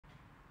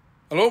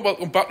Hello,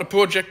 welcome back to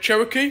Project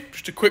Cherokee.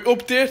 Just a quick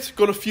update.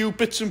 Got a few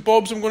bits and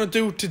bobs I'm going to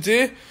do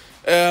today.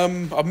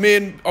 I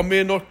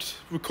may not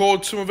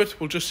record some of it.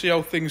 We'll just see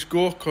how things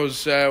go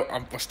because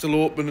we're still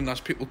open and there's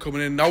people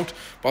coming in and out.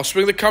 But I'll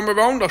swing the camera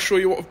around. I'll show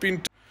you what I've been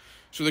doing.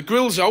 So the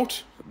grill's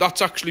out.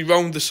 That's actually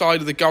round the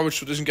side of the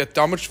garage so it doesn't get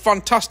damaged.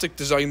 Fantastic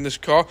design, this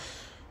car.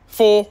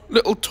 4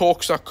 little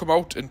torques that come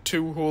out and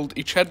 2 hold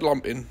each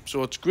headlamp in,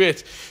 so it's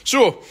great.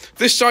 So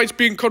this side's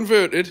being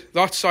converted,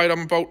 that side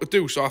I'm about to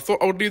do, so I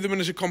thought I would leave them in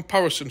as a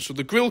comparison. So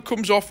the grill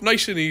comes off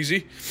nice and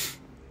easy,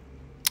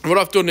 and what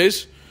I've done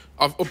is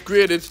I've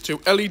upgraded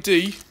to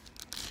LED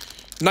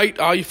night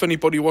eye, if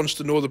anybody wants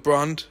to know the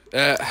brand,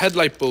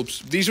 headlight bulbs.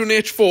 These are an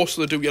H4,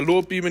 so they do your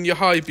low beam and your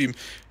high beam.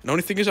 And the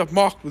only thing is I've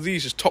marked with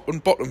these is top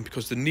and bottom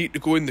because they need to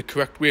go in the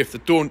correct way. If they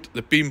don't,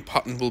 the beam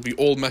pattern will be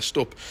all messed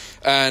up.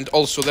 And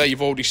also there,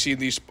 you've already seen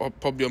these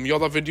probably on the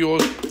other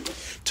videos.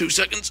 2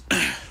 seconds.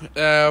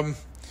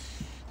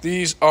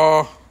 These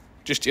are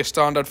just your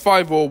standard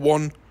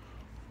 501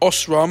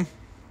 Osram.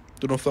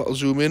 Don't know if that'll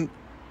zoom in.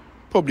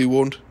 Probably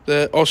won't.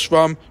 The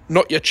Osram,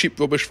 not your cheap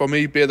rubbish from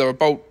eBay. They're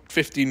about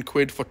 15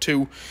 quid for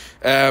 2.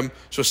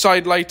 So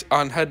side light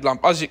and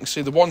headlamp. As you can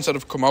see, the ones that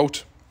have come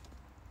out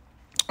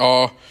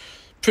are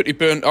pretty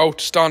burnt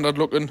out, standard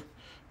looking.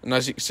 And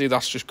as you can see,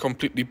 that's just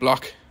completely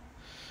black.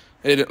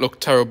 It didn't look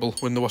terrible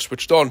when they were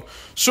switched on.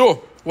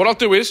 So what I'll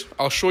do is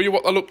I'll show you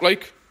what they look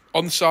like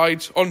on the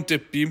sides, on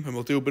dip beam, and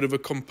we'll do a bit of a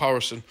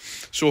comparison.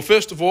 So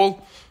first of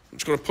all, I'm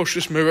just going to push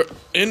this mirror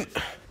in.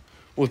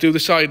 We'll do the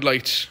side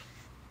lights.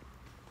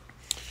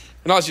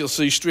 And as you'll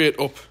see straight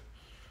up,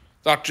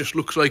 that just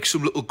looks like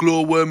some little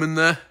glowworm in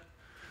there.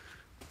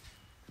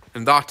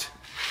 And that,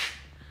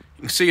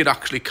 you can see it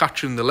actually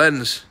catching the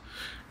lens.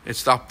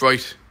 It's that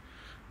bright.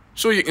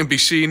 So you can be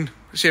seen,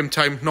 at the same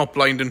time, not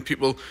blinding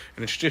people.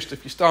 And it's just,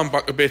 if you stand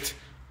back a bit,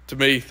 to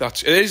me,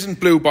 it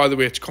isn't blue, by the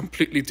way, it's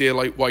completely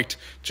daylight white,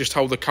 just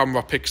how the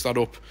camera picks that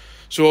up.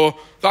 So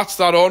that's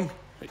that on.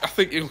 I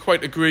think you'll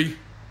quite agree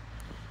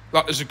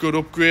that is a good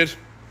upgrade.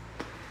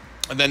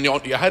 And then you're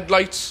onto your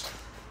headlights.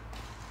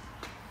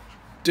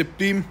 Dip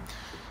beam,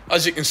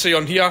 as you can see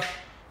on here,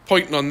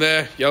 pointing on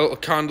there, your little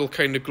candle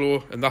kind of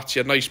glow, and that's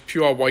your nice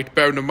pure white,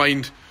 bearing in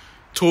mind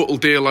total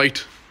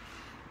daylight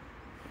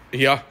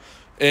here.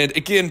 And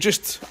again,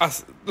 just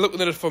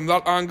looking at it from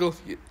that angle,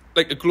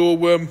 like a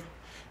glowworm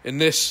in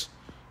this,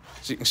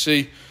 as you can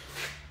see.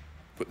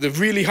 But they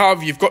really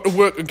have, you've got to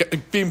work and get the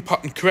beam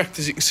pattern correct.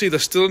 As you can see,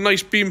 there's still a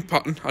nice beam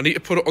pattern. I need to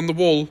put it on the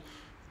wall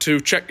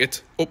to check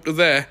it up to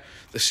there,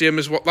 the same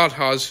as what that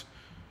has.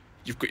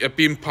 You've got your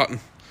beam pattern.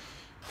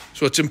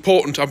 So it's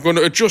important. I'm going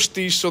to adjust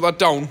these so they're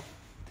down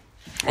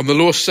on the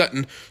low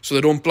setting so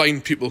they don't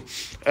blind people.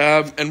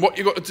 And what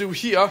you've got to do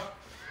here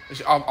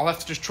is I'll have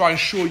to just try and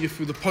show you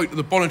through the point of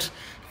the bonnet.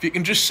 If you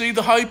can just see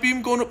the high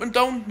beam going up and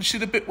down, you see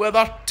the bit where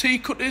that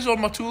T-cut is on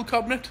my tool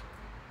cabinet?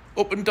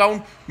 Up and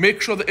down.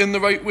 Make sure they're in the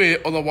right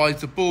way,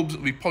 otherwise the bulbs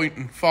will be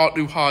pointing far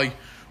too high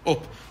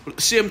up. But at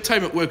the same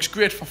time, it works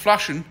great for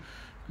flashing.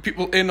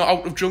 People in or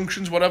out of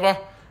junctions, whatever,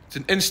 it's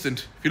an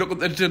instant. If you look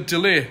at the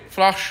delay,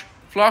 flash,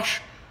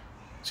 flash,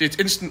 see, it's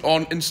instant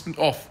on, instant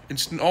off,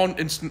 instant on,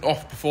 instant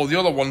off before the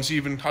other ones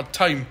even had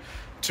time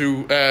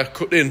to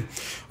cut in.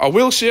 I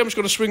will say, I'm just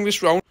going to swing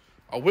this round.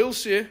 I will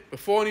say,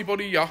 before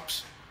anybody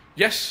yaps,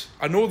 yes,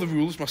 I know the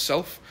rules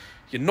myself.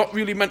 You're not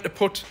really meant to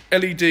put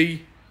LED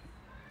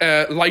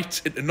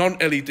lights into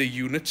non-LED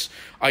units.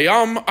 I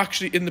am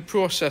actually in the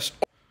process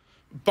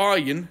of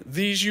buying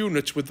these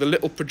units with the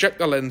little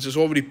projector lenses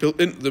already built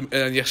into them,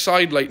 and your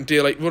side light and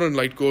daylight running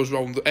light goes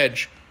around the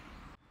edge.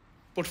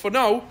 But for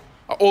now,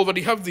 I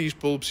already have these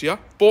bulbs here,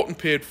 bought and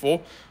paid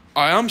for.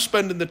 I am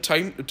spending the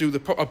time to do the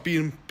proper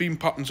beam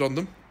patterns on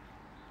them.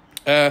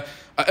 I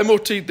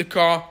MOT'd the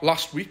car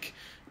last week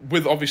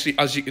with, obviously,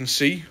 as you can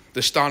see,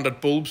 the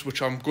standard bulbs,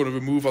 which I'm going to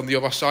remove on the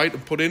other side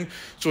and put in.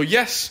 So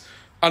yes,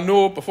 I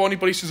know, before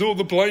anybody says, oh,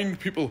 the blind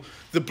people,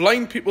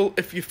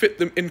 if you fit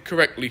them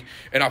incorrectly.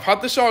 And I've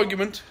had this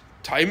argument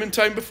time and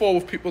time before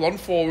with people on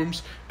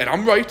forums, and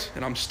I'm right,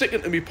 and I'm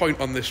sticking to my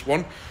point on this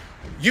one.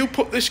 You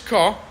put this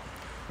car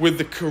with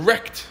the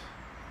correct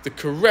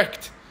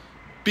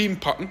beam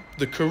pattern,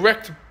 the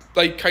correct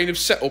kind of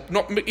setup,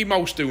 not Mickey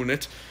Mouse doing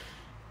it,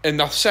 and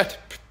they're set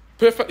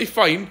perfectly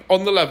fine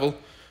on the level.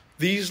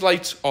 These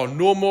lights are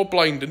no more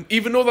blinding,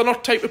 even though they're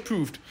not type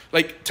approved.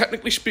 Like,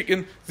 technically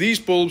speaking, these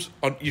bulbs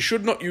you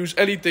should not use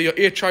LED or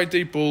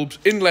HID bulbs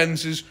in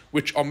lenses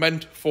which are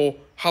meant for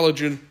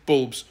halogen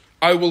bulbs.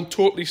 I will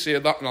totally say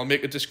that, and I'll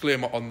make a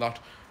disclaimer on that.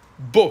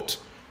 But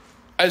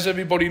as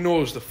everybody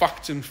knows, the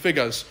facts and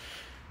figures,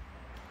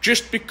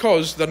 just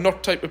because they're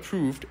not type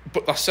approved,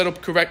 but they're set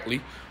up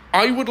correctly,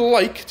 I would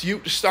like you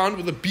to stand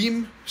with a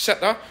beam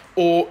setter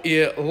or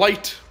a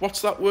light,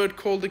 what's that word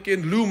called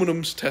again?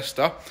 Luminance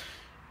tester.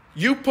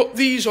 You put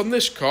these on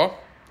this car,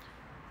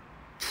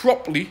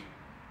 properly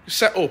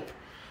set up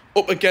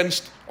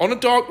against, on a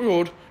dark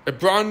road, a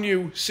brand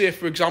new, say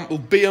for example,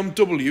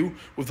 BMW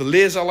with the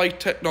laser light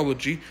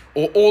technology,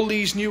 or all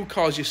these new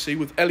cars you see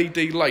with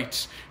LED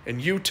lights, and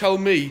you tell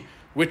me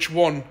which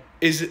one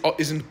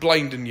isn't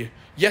blinding you.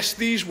 Yes,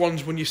 these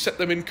ones, when you set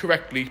them in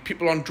correctly,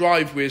 people on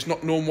driveways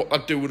not knowing what they're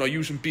doing or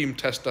using beam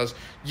testers,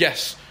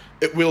 yes,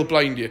 it will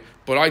blind you.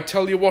 But I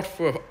tell you what,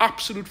 for an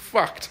absolute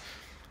fact,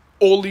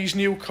 all these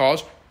new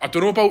cars, I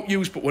don't know about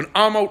yous, but when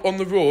I'm out on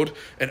the road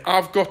and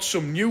I've got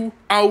some new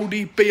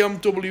Audi,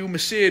 BMW,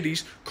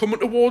 Mercedes coming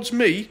towards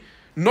me,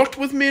 not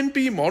with main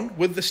beam on,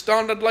 with the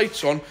standard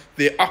lights on,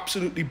 they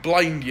absolutely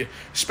blind you.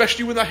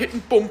 Especially when they're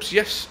hitting bumps.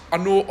 Yes, I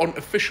know on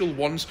official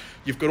ones,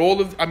 you've got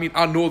all of,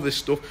 I know this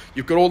stuff,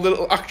 you've got all the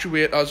little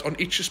actuators on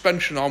each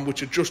suspension arm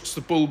which adjusts the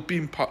bulb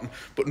beam pattern.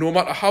 But no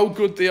matter how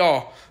good they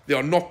are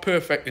not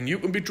perfect. And you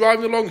can be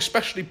driving along,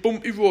 especially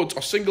bumpy roads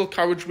or single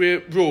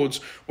carriageway roads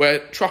where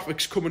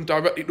traffic's coming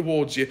directly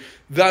towards you.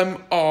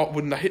 Them are,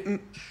 when they're hitting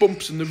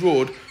bumps in the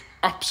road,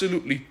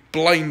 absolutely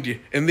blind you,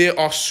 and they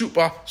are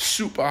super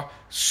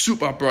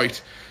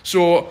bright.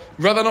 So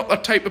whether or not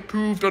that type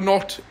approved or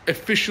not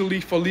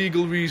officially for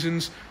legal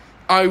reasons,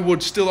 I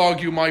would still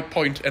argue my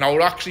point, and I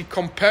would actually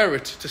compare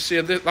it to say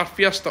that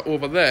Fiesta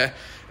over there,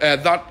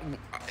 that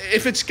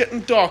if it's getting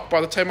dark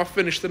by the time I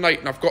finish the night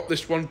and I've got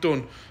this one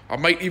done, I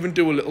might even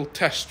do a little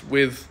test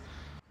with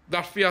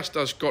that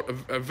Fiesta's got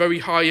a very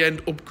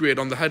high-end upgrade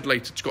on the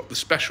headlights. It's got the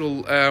special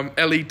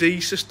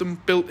LED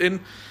system built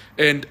in,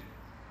 and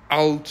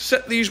I'll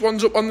set these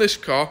ones up on this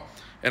car,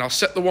 and I'll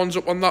set the ones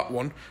up on that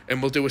one,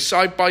 and we'll do a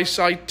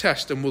side-by-side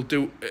test, and we'll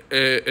do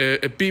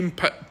a beam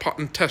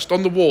pattern test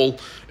on the wall,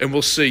 and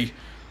we'll see.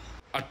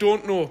 I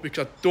don't know,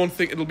 because I don't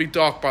think it'll be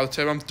dark by the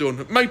time I'm done.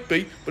 It might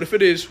be, but if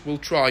it is, we'll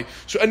try.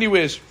 So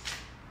anyways,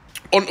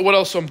 on to what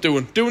else I'm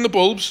doing. Doing the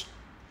bulbs.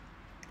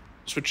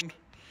 Switching.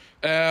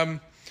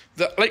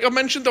 Like I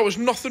mentioned, there was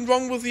nothing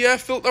wrong with the air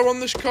filter on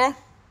this car.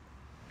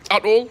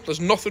 At all. There's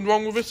nothing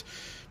wrong with it.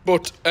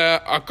 But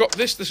I got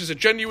this. This is a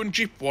genuine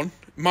Jeep one.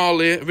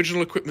 Marley,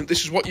 original equipment.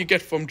 This is what you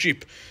get from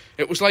Jeep.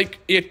 It was like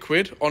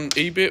 £8 on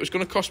eBay. It was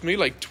going to cost me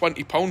like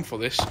 £20 for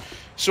this.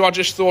 So I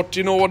just thought, do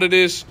you know what it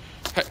is?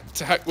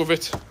 To heck with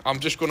it. I'm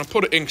just going to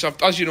put it in. Because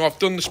as you know, I've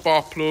done the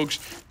spark plugs,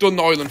 done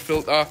the oil and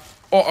filter.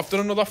 Oh, I've done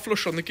another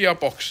flush on the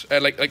gearbox.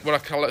 Like what I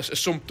call it, a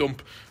sump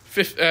dump.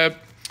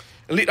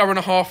 A litre and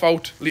a half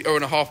out, litre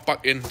and a half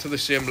back in to the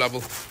same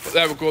level. But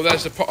there we go,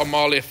 there's the pot of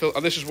Marley filter.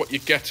 This is what you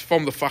get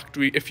from the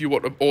factory if you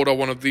want to order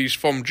one of these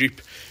from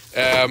Jeep.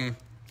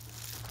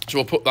 So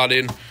we'll put that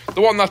in.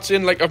 The one that's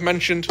in, like I've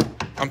mentioned,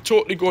 I'm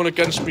totally going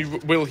against me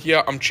will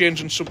here. I'm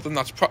changing something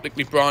that's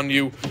practically brand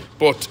new,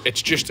 but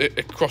it's just a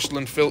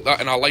Crossland filter,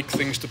 and I like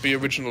things to be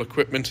original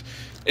equipment.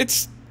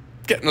 It's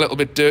getting a little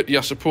bit dirty,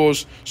 I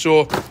suppose.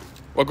 So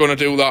we're going to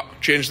do that,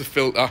 change the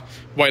filter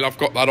while I've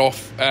got that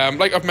off.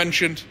 Like I've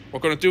mentioned, we're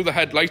going to do the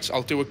headlights.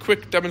 I'll do a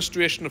quick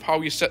demonstration of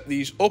how you set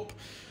these up.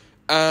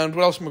 And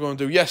what else am I going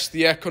to do? Yes,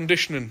 the air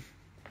conditioning.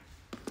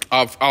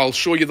 I'll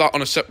show you that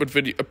on a separate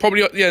video.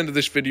 Probably at the end of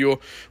this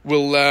video,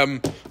 I'm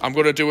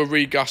going to do a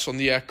regas on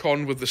the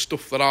aircon with the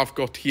stuff that I've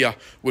got here,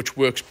 which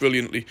works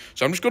brilliantly.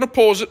 So I'm just going to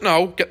pause it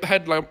now, get the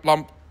headlamp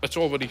lamp. It's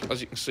already, as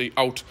you can see,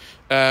 out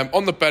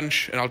on the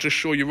bench, and I'll just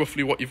show you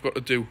roughly what you've got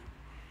to do.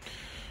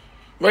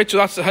 Right, so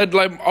that's the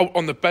headlamp out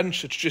on the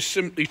bench. It's just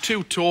simply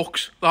 2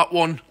 torques, that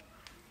one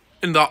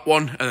and that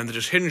one, and then they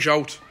just hinge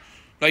out.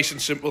 Nice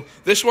and simple.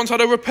 This one's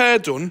had a repair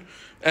done,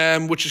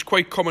 which is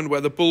quite common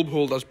where the bulb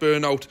holders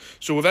burn out.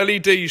 So with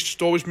LEDs,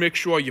 just always make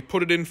sure you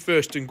put it in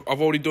first, and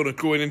I've already done it,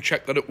 go in and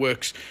check that it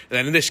works. And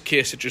then in this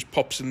case, it just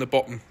pops in the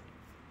bottom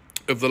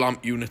of the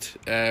lamp unit,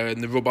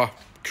 and the rubber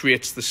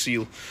creates the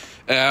seal.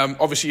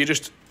 Obviously, you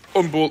just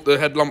unbolt the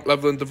headlamp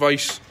leveling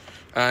device,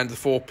 and the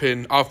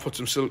 4-pin, I've put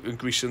some silicone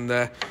grease in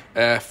there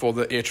for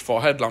the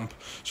H4 headlamp.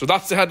 So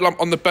that's the headlamp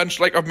on the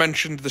bench. Like I've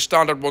mentioned, the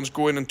standard ones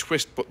go in and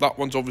twist, but that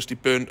one's obviously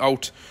burnt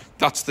out.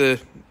 That's the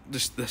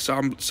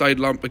side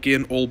lamp,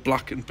 again, all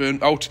black and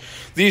burnt out.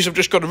 These have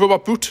just got a rubber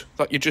boot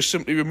that you just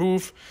simply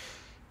remove,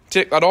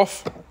 take that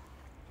off,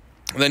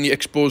 and then you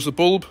expose the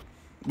bulb,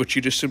 which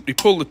you just simply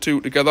pull the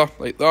two together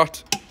like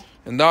that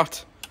and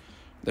that,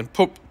 then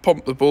pop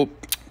the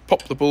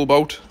bulb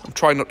out. I'm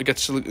trying not to get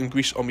silicone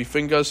grease on my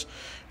fingers.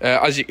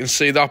 As you can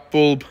see, that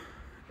bulb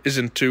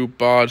isn't too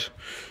bad.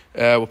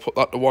 We'll put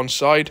that to one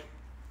side.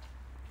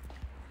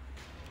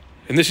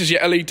 And this is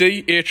your LED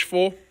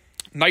H4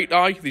 Night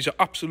Eye. These are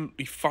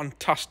absolutely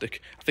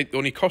fantastic. I think they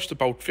only cost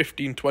about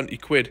 15-20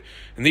 quid.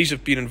 And these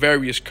have been in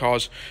various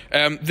cars.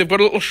 They've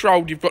got a little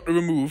shroud you've got to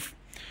remove.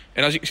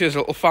 And as you can see, there's a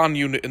little fan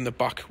unit in the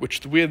back,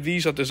 which the way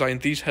these are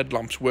designed, these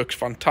headlamps, works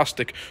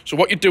fantastic. So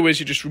what you do is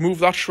you just remove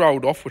that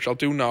shroud off, which I'll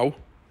do now,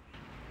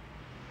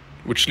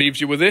 which leaves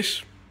you with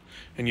this.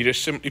 And you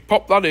just simply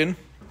pop that in,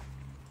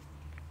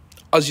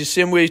 as the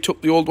same way you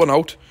took the old one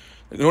out.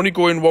 It can only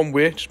go in one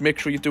way, just make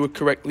sure you do it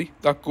correctly.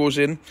 That goes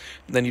in, and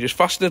then you just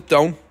fasten it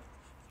down.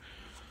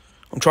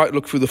 I'm trying to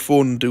look through the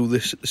phone and do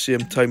this at the same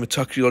time. It's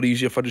actually a lot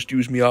easier if I just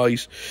use my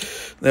eyes.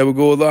 There we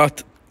go,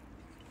 that.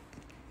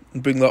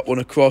 And bring that one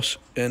across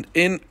and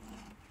in,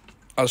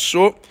 as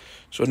so.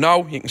 So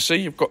now you can see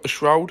you've got the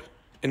shroud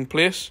in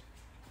place.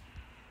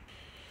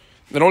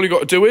 Then all you got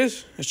to do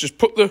is just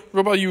put the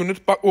rubber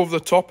unit back over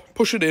the top,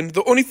 push it in.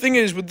 The only thing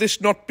is, with this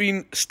not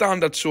being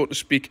standard, so to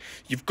speak,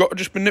 you've got to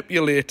just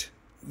manipulate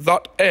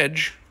that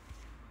edge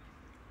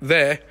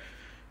there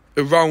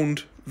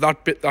around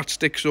that bit that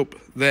sticks up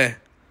there.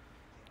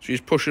 So you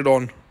just push it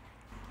on.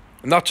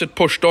 And that's it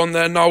pushed on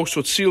there now, so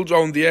it's sealed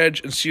around the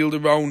edge and sealed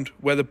around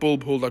where the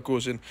bulb holder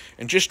goes in.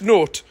 And just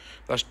note,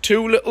 there's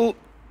 2 little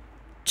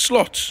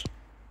slots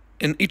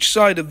in each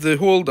side of the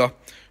holder,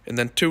 and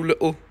then 2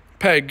 little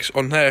pegs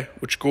on there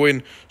which go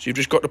in, so you've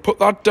just got to put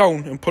that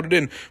down and put it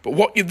in.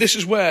 But this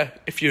is where,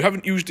 if you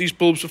haven't used these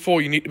bulbs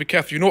before, you need to be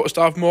careful. You noticed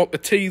I've marked a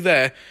T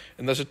there,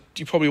 and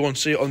you probably won't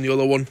see it on the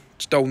other one,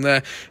 it's down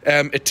there,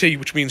 a T,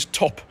 which means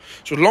top.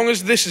 So as long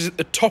as this is at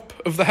the top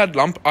of the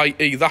headlamp,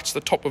 i.e. that's the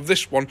top of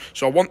this one,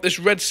 so I want this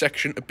red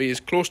section to be as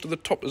close to the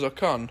top as I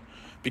can,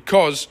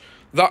 because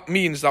that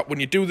means that when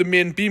you do the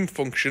main beam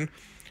function,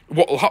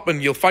 what will happen,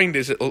 you'll find,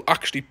 is it'll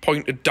actually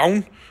point it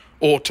down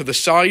or to the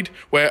side,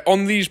 where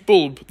on this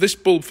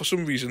bulb, for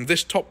some reason,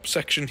 this top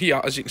section here,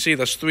 as you can see,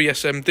 there's 3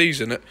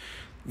 SMDs in it.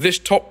 This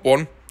top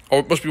one, or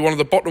it must be one of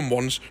the bottom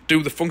ones,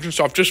 do the function.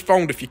 So I've just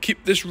found if you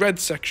keep this red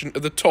section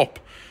at the top,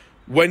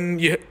 when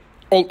you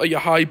alter your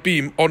high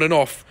beam on and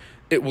off,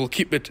 it will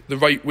keep it the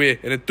right way.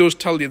 And it does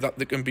tell you that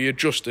they can be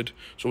adjusted.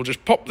 So we'll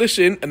just pop this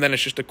in, and then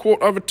it's just a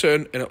 1/4 of a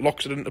turn, and it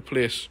locks it into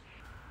place.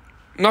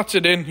 And that's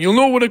it in. You'll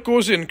know when it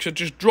goes in because it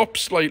just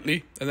drops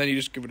slightly, and then you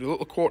just give it a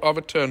little 1/4 of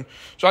a turn.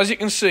 So as you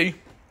can see,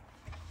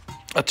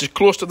 that's as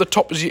close to the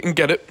top as you can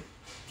get it.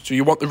 So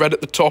you want the red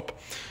at the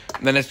top.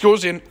 And then it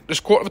goes in,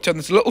 this 1/4 of a turn.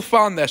 There's a little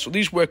fan there, so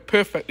these work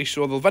perfectly,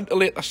 so they'll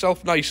ventilate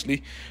themselves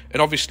nicely.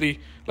 And obviously,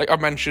 like I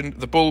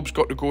mentioned, the bulb's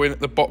got to go in at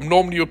the bottom.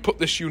 Normally you'd put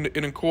this unit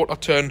in 1/4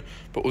 turn,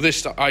 but with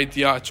this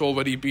idea, it's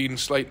already been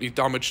slightly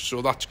damaged,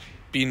 so that's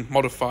been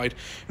modified.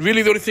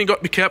 Really, the only thing you've got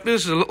to be careful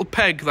is there's a little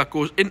peg that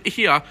goes into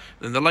here,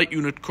 then the light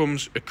unit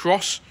comes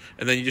across,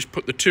 and then you just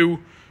put the 2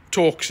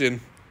 torques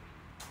in.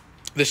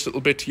 This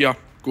little bit here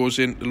goes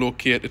in to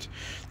locate it.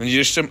 Then you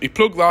just simply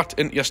plug that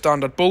into your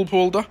standard bulb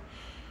holder,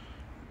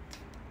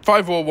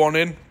 501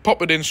 in,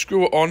 pop it in,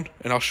 screw it on,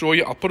 and I'll show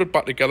you. I'll put it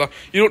back together.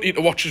 You don't need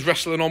to watch us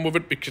wrestling on with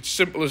it, because it's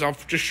simple as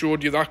I've just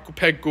showed you. That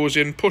peg goes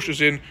in,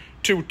 pushes in,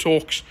 2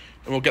 torques,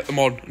 and we'll get them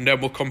on, and then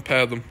we'll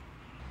compare them.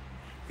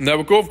 And there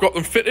we go, I've got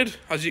them fitted.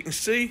 As you can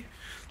see,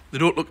 they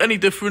don't look any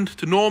different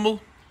to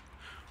normal.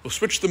 We'll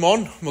switch them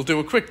on, and we'll do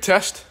a quick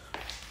test.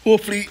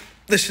 Hopefully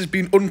this has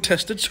been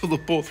untested, so they'll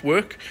both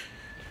work.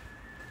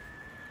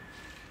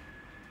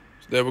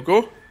 So there we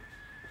go.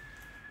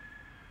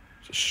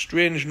 There's a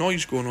strange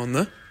noise going on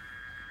there.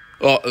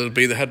 Oh, it'll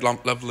be the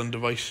headlamp leveling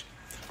device.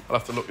 I'll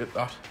have to look at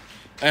that.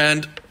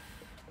 And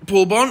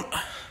bulb on.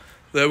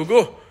 There we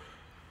go.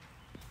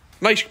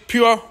 Nice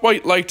pure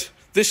white light.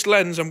 This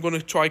lens I'm going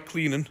to try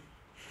cleaning.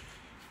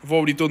 I've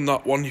already done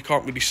that one. You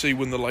can't really see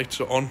when the lights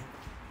are on.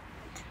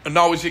 And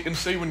now, as you can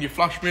see, when you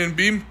flash main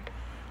beam,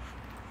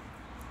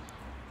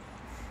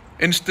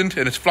 instant,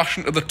 and it's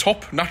flashing to the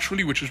top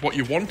naturally, which is what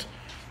you want,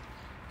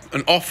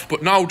 and off.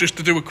 But now, just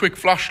to do a quick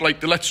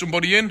flashlight to let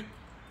somebody in,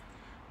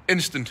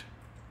 instant.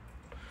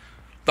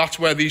 That's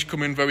where these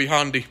come in very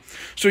handy.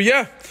 So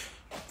yeah,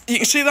 you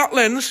can see that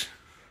lens.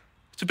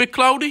 It's a bit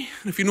cloudy,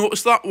 and if you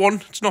notice that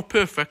one, it's not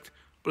perfect,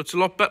 but it's a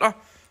lot better.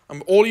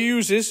 And all you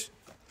use is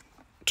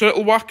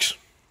turtle wax,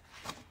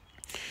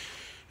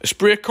 a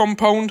spray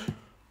compound,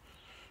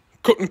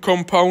 cutting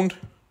compound,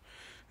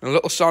 and a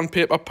little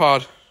sandpaper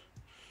pad.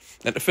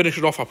 Then to finish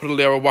it off, I put a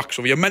layer of wax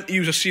over. You're meant to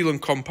use a sealing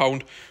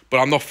compound, but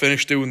I'm not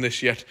finished doing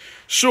this yet.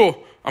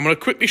 So I'm going to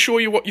quickly show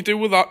you what you do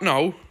with that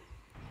now.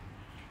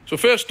 So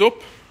first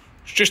up,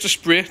 it's just a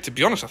spray. To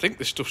be honest, I think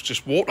this stuff's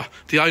just water,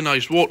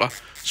 deionized water.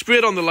 Spray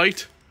it on the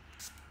light,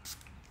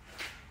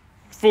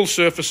 full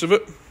surface of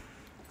it.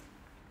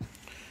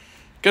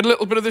 Get a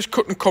little bit of this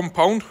cutting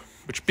compound,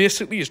 which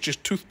basically is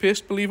just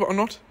toothpaste, believe it or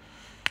not.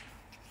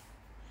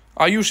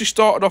 I usually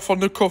started off on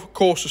the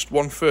coarsest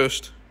one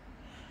first.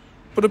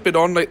 Put a bit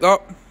on like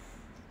that.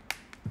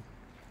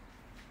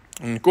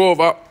 And go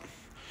over.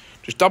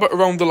 Just dab it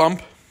around the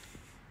lamp.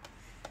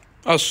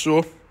 As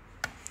so.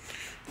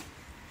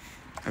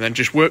 And then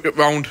just work it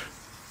round.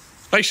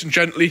 Nice and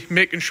gently,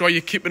 making sure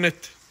you're keeping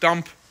it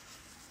damp.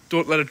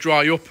 Don't let it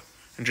dry up.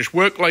 And just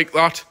work like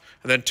that.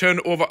 And then turn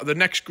it over to the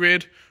next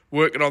grade.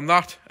 Work it on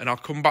that, and I'll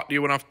come back to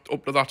you when I'm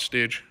up to that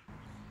stage.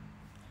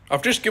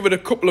 I've just given it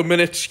a couple of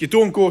minutes. You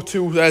don't go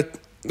too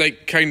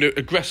kind of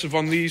aggressive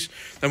on these.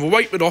 Then we'll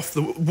wipe it off.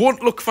 They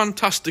won't look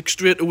fantastic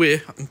straight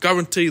away, I can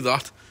guarantee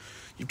that.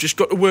 You've just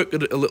got to work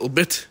at it a little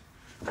bit.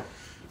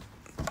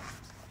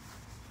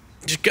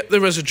 Just get the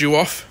residue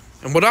off.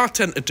 And what I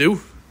tend to do,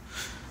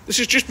 this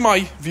is just my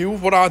view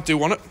of what I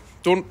do on it.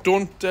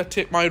 Don't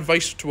take my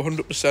advice to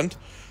 100%.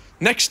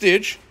 Next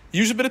stage,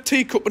 use a bit of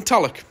teacup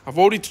metallic. I've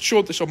already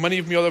showed this on many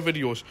of my other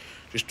videos.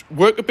 Just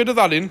work a bit of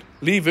that in,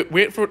 leave it,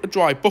 wait for it to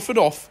dry, buff it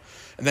off,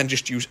 and then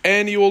just use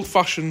any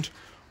old-fashioned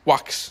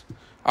wax.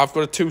 I've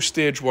got a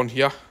 2-stage one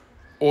here,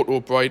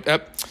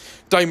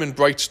 diamond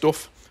bright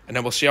stuff, and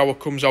then we'll see how it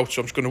comes out.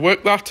 So I'm just going to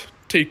work that,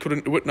 tea cut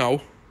into it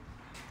now.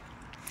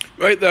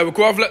 Right, there we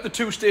go. I've let the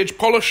 2-stage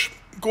polish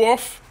go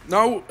off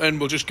now, and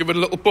we'll just give it a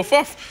little buff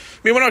off.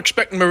 I mean, we're not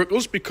expecting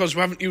miracles because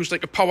we haven't used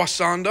like a power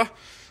sander,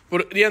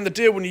 but at the end of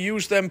the day, when you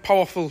use them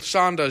powerful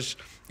sanders,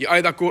 you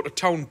either go to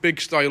town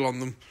big style on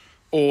them,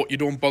 or you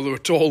don't bother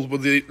at all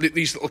with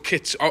these little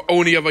kits. I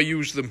only ever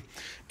use them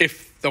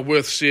if they're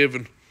worth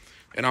saving.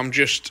 And we'll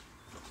just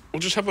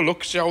have a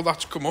look, see how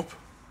that's come up.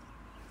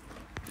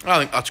 I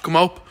think that's come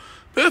out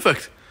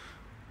perfect.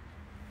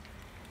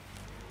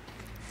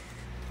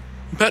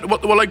 Compared to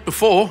what they were like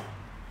before,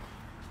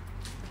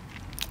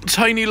 a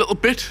tiny little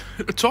bit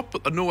at the top,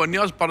 but they're nowhere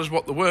near as bad as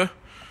what they were.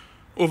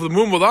 Over the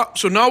moon with that.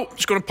 So now,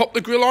 just going to pop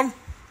the grill on.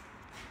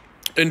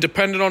 And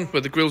depending on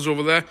where the grill's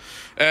over there,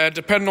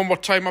 depending on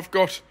what time I've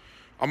got,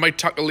 I might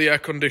tackle the air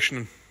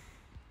conditioning.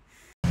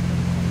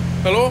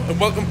 Hello and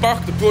welcome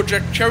back to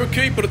Project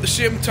Cherokee, but at the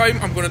same time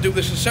I'm going to do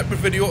this as a separate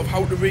video of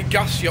how to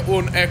regas your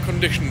own air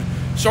conditioning.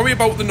 Sorry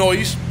about the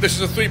noise. This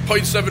is a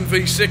 3.7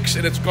 V6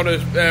 and it's got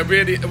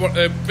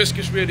a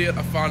viscous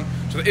radiator fan,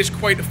 so there is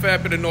quite a fair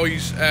bit of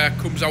noise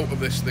comes out of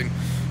this thing.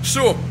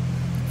 So,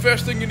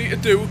 first thing you need to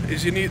do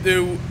is you need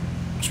to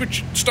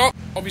start,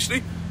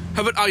 obviously,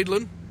 have it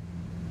idling.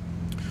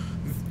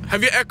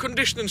 Have your air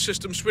conditioning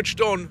system switched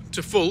on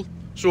to full,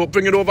 so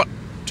bring it over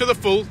to the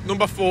full,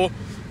 number 4.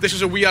 This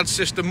is a weird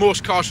system.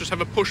 Most cars just have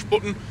a push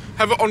button,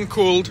 have it on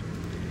cold,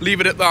 leave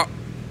it at that.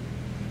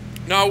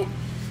 Now,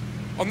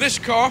 on this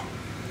car,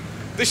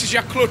 this is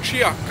your clutch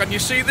here. Can you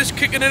see this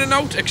kicking in and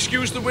out?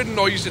 Excuse the wind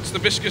noise, it's the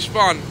viscous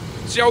fan.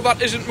 See how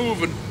that isn't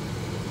moving?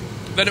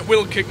 Then it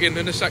will kick in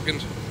a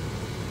second.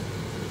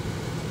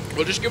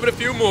 We'll just give it a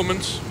few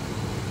moments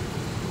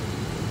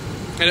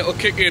and it'll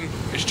kick in.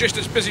 It's just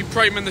as busy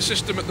priming the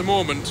system at the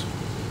moment.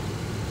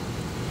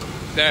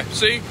 There,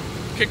 see?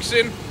 Kicks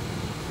in.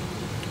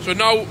 So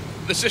now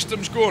the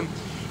system's going.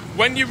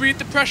 When you read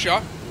the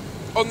pressure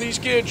on these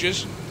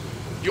gauges,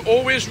 you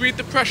always read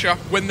the pressure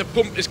when the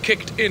pump is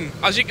kicked in.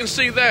 As you can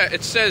see there,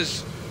 it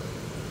says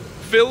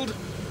filled,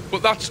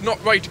 but that's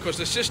not right because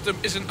the system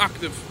isn't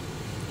active.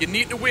 You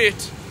need to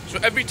wait. So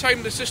every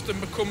time the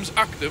system becomes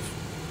active,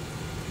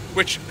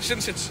 which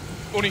since it's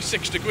only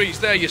 6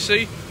 degrees there, you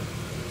see,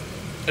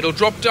 it'll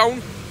drop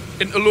down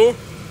into low.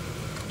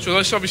 So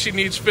this obviously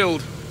needs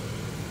filled.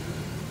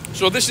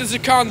 So this is the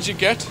cans you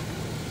get.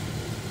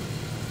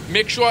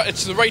 Make sure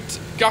it's the right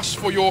gas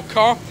for your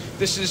car.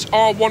 This is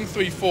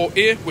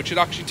R134A, which it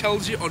actually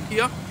tells you on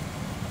here.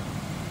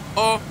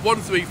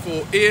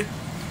 R134A,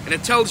 and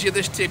it tells you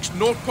this takes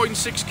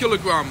 0.6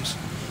 kilograms.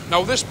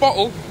 Now this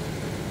bottle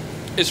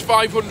is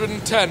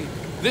 510.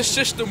 This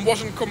system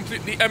wasn't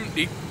completely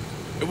empty.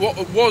 It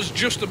was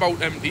just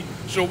about empty.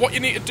 So what you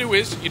need to do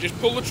is, you just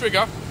pull the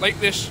trigger like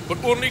this,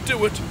 but only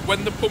do it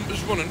when the pump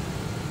is running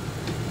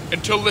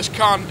until this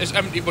can is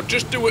empty. But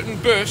just do it in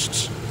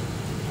bursts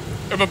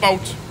of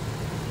about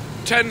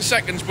 10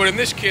 seconds, but in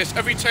this case,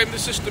 every time the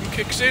system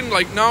kicks in,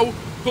 like now,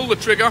 pull the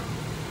trigger,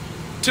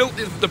 tilt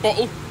the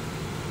bottle.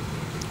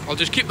 I'll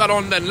just keep that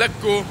on, then let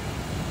go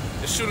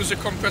as soon as the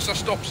compressor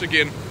stops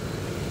again.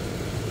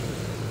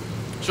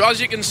 So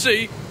as you can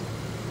see,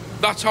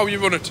 that's how you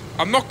run it.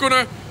 I'm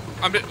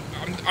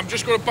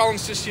just gonna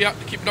balance this here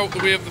to keep it out the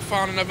way of the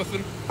fan and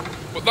everything.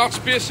 But that's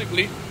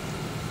basically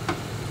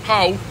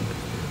how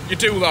you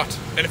do that.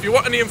 And if you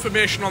want any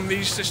information on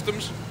these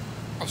systems,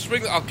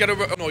 I'll get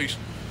a noise.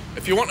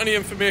 If you want any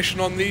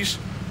information on these,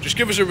 just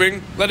give us a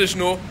ring, let us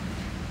know,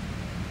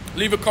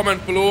 leave a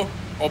comment below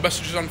or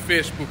messages on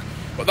Facebook.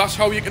 But that's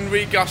how you can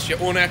regas your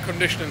own air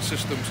conditioning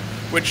systems,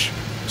 which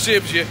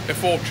saves you a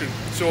fortune.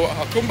 So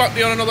I'll come back to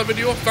you on another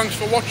video. Thanks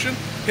for watching.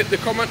 Hit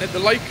the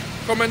like,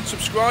 comment,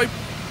 subscribe.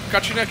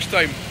 Catch you next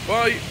time.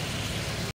 Bye.